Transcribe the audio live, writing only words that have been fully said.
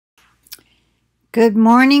Good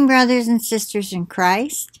morning, brothers and sisters in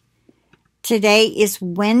Christ. Today is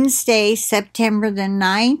Wednesday, September the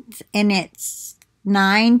 9th, and it's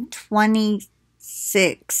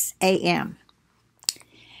 9:26 a.m.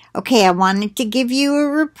 Okay, I wanted to give you a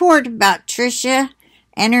report about Tricia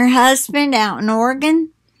and her husband out in Oregon.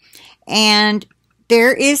 And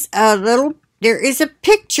there is a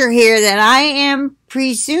picture here that I am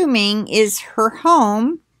presuming is her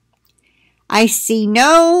home. I see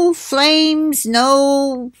no flames,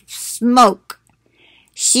 no smoke.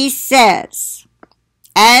 She says,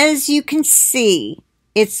 as you can see,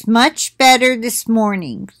 it's much better this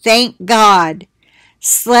morning. Thank God.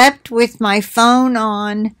 Slept with my phone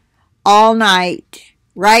on all night,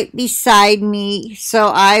 right beside me, so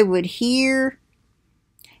I would hear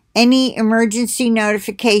any emergency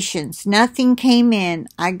notifications. Nothing came in.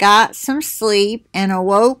 I got some sleep and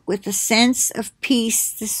awoke with a sense of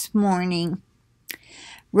peace this morning.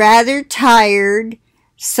 Rather tired,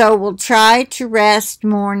 so we'll try to rest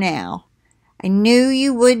more now. I knew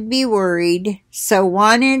you would be worried, so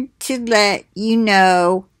wanted to let you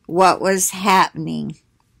know what was happening.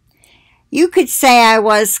 You could say I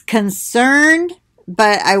was concerned,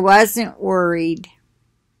 but I wasn't worried.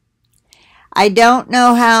 I don't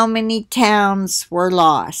know how many towns were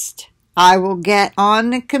lost. I will get on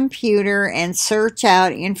the computer and search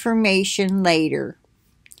out information later.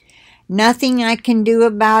 Nothing I can do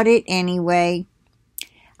about it anyway.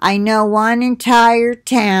 I know one entire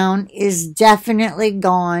town is definitely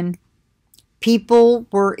gone. People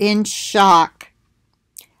were in shock.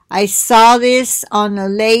 I saw this on the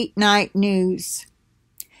late night news.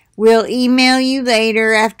 We'll email you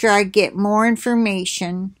later after I get more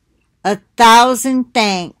information. 1,000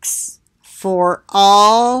 thanks for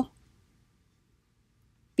all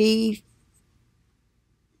the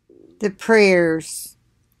prayers.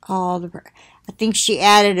 I think she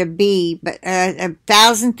added a B, but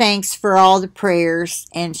 1,000 thanks for all the prayers,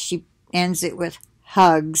 and she ends it with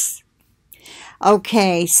hugs.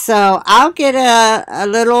 Okay, so I'll get a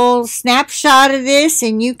little snapshot of this,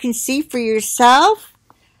 and you can see for yourself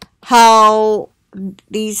how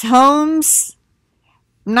these homes,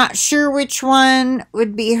 I'm not sure which one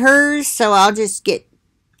would be hers, so I'll just get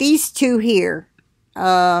these two here.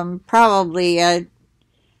 Probably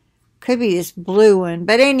could be this blue one,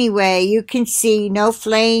 but anyway, you can see no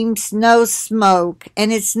flames, no smoke,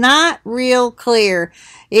 and it's not real clear.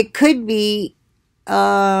 It could be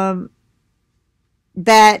that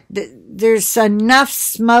there's enough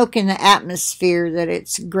smoke in the atmosphere that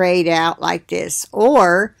it's grayed out like this,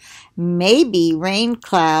 or maybe rain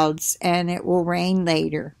clouds and it will rain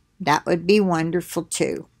later. That would be wonderful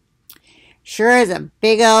too. Sure is a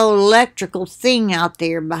big old electrical thing out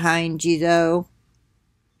there behind you though.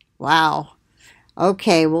 Wow.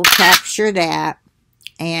 Okay, we'll capture that.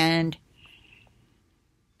 And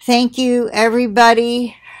thank you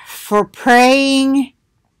everybody for praying.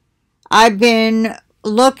 I've been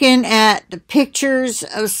looking at the pictures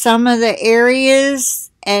of some of the areas,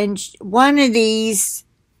 and one of these,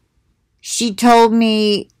 she told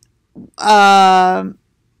me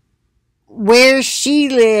where she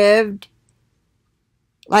lived,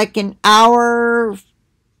 like an hour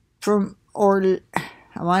from,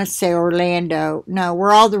 I want to say Orlando. No,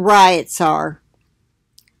 where all the riots are.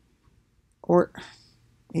 Or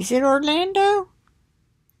is it Orlando?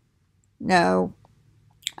 No.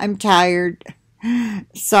 I'm tired.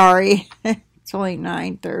 Sorry. It's only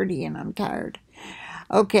 9:30 and I'm tired.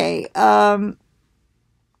 Okay.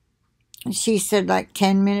 She said like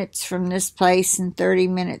 10 minutes from this place and 30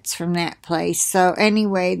 minutes from that place. So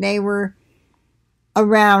anyway, they were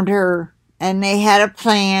around her and they had a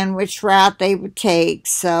plan which route they would take.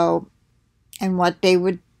 So, and what they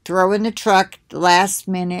would throw in the truck at the last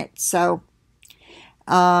minute. So,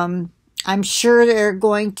 I'm sure they're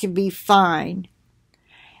going to be fine.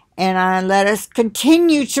 And let us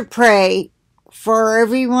continue to pray for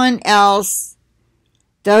everyone else,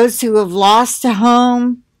 those who have lost a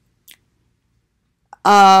home.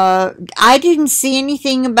 I didn't see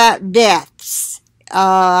anything about deaths.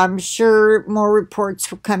 I'm sure more reports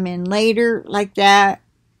will come in later like that.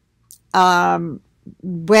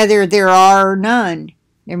 Whether there are or none.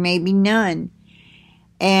 There may be none.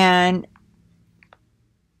 And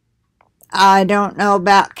I don't know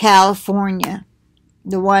about California.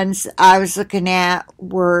 The ones I was looking at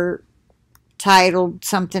were titled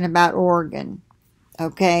something about Oregon.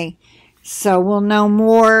 Okay, so we'll know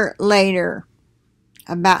more later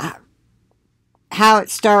about how it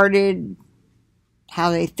started, how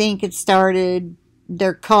they think it started.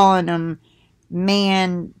 They're calling them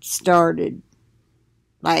man-started.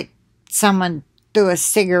 Like someone threw a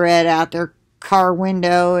cigarette out their car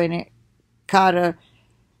window and it caught a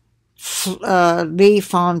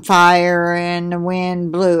leaf on fire and the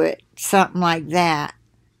wind blew it. Something like that.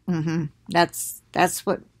 That's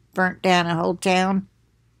what burnt down a whole town.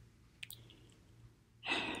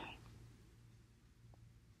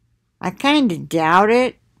 I kind of doubt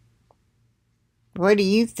it. What do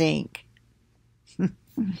you think?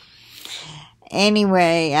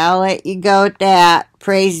 Anyway, I'll let you go at that.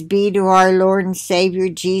 Praise be to our Lord and Savior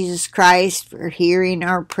Jesus Christ for hearing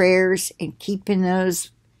our prayers and keeping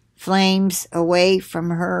those flames away from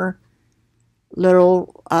her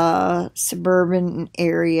little suburban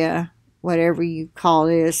area, whatever you call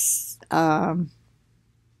this. I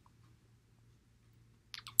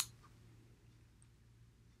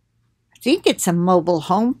think it's a mobile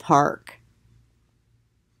home park.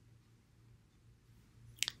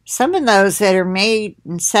 Some of those that are made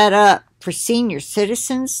and set up for senior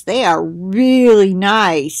citizens, they are really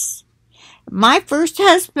nice. My first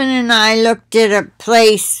husband and I looked at a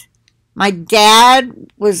place. My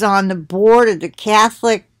dad was on the board of the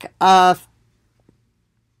Catholic, like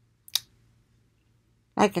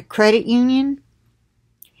a credit union,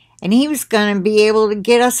 and he was going to be able to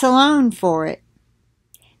get us a loan for it.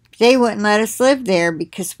 They wouldn't let us live there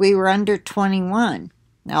because we were under 21.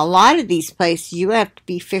 Now, a lot of these places, you have to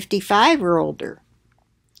be 55 or older.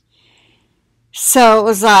 So it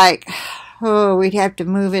was like, oh, we'd have to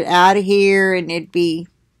move it out of here, and it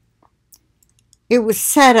was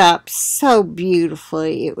set up so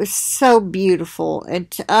beautifully. It was so beautiful.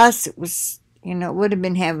 And to us, it was, it would have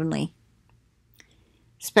been heavenly.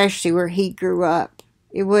 Especially where he grew up.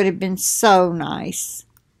 It would have been so nice.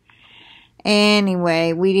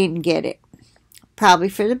 Anyway, we didn't get it. Probably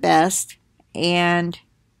for the best. And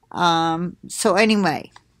so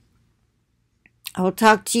anyway, I will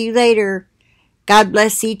talk to you later. God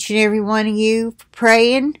bless each and every one of you for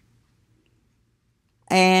praying.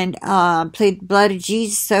 And plead the blood of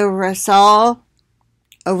Jesus over us all.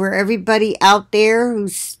 Over everybody out there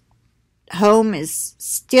whose home is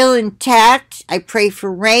still intact. I pray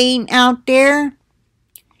for rain out there.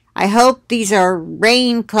 I hope these are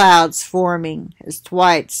rain clouds forming as to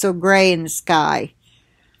why it's so gray in the sky.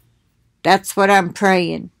 That's what I'm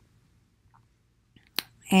praying.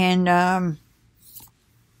 And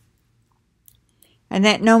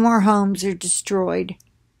that no more homes are destroyed.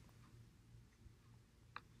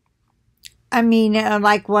 I mean,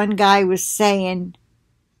 like one guy was saying,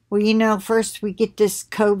 well, first we get this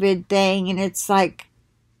COVID thing, and it's like,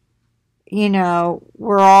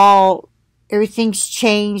 everything's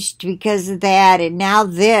changed because of that, and now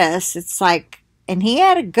this, it's like, and he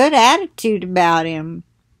had a good attitude about him.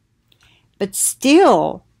 But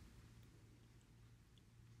still,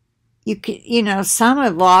 some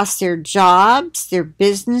have lost their jobs, their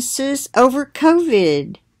businesses over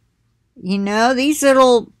COVID.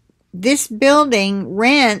 This building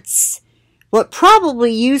rents what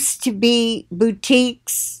probably used to be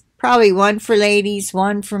boutiques, probably one for ladies,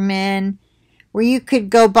 one for men, where you could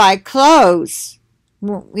go buy clothes.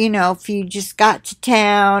 If you just got to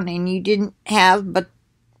town and you didn't have but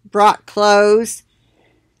brought clothes.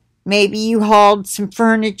 Maybe you hauled some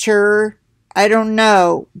furniture. I don't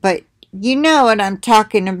know. But you know what I'm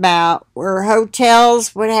talking about. Where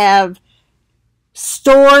hotels would have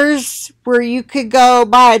stores where you could go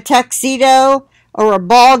buy a tuxedo or a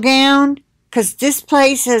ball gown. Because this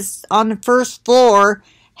place on the first floor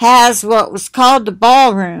has what was called the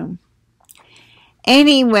ballroom.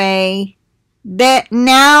 Anyway, that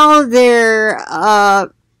now they're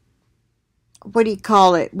what do you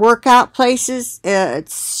call it? Workout places.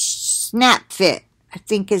 It's Snap Fit, I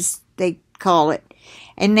think they call it,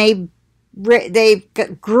 and they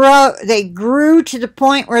grew to the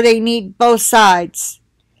point where they need both sides,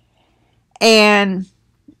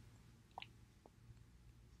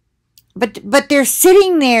 but they're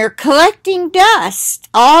sitting there collecting dust.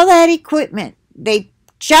 All that equipment they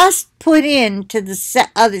just put into the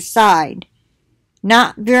other side.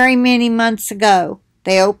 Not very many months ago,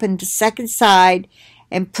 they opened the second side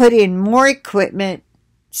and put in more equipment,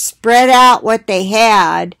 spread out what they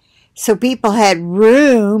had, so people had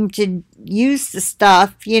room to use the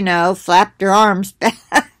stuff, flap their arms back,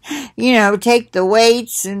 take the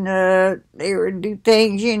weights, and they would do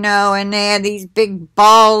things, and they had these big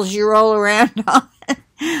balls you roll around on,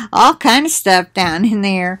 all kind of stuff down in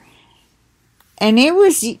there. And it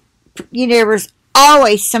was, there was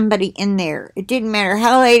always somebody in there. It didn't matter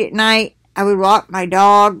how late at night I would walk my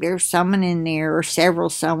dog, there's someone in there, or several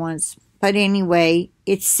someones. But anyway,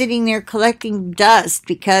 it's sitting there collecting dust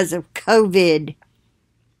because of COVID.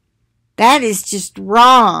 That is just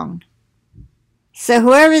wrong. So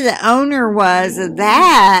whoever the owner was of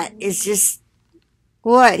that is just,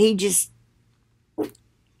 he just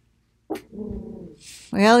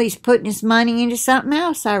Well, he's putting his money into something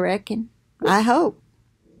else, I reckon. I hope.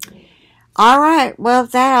 All right. Well,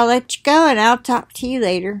 with that, I'll let you go, and I'll talk to you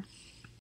later.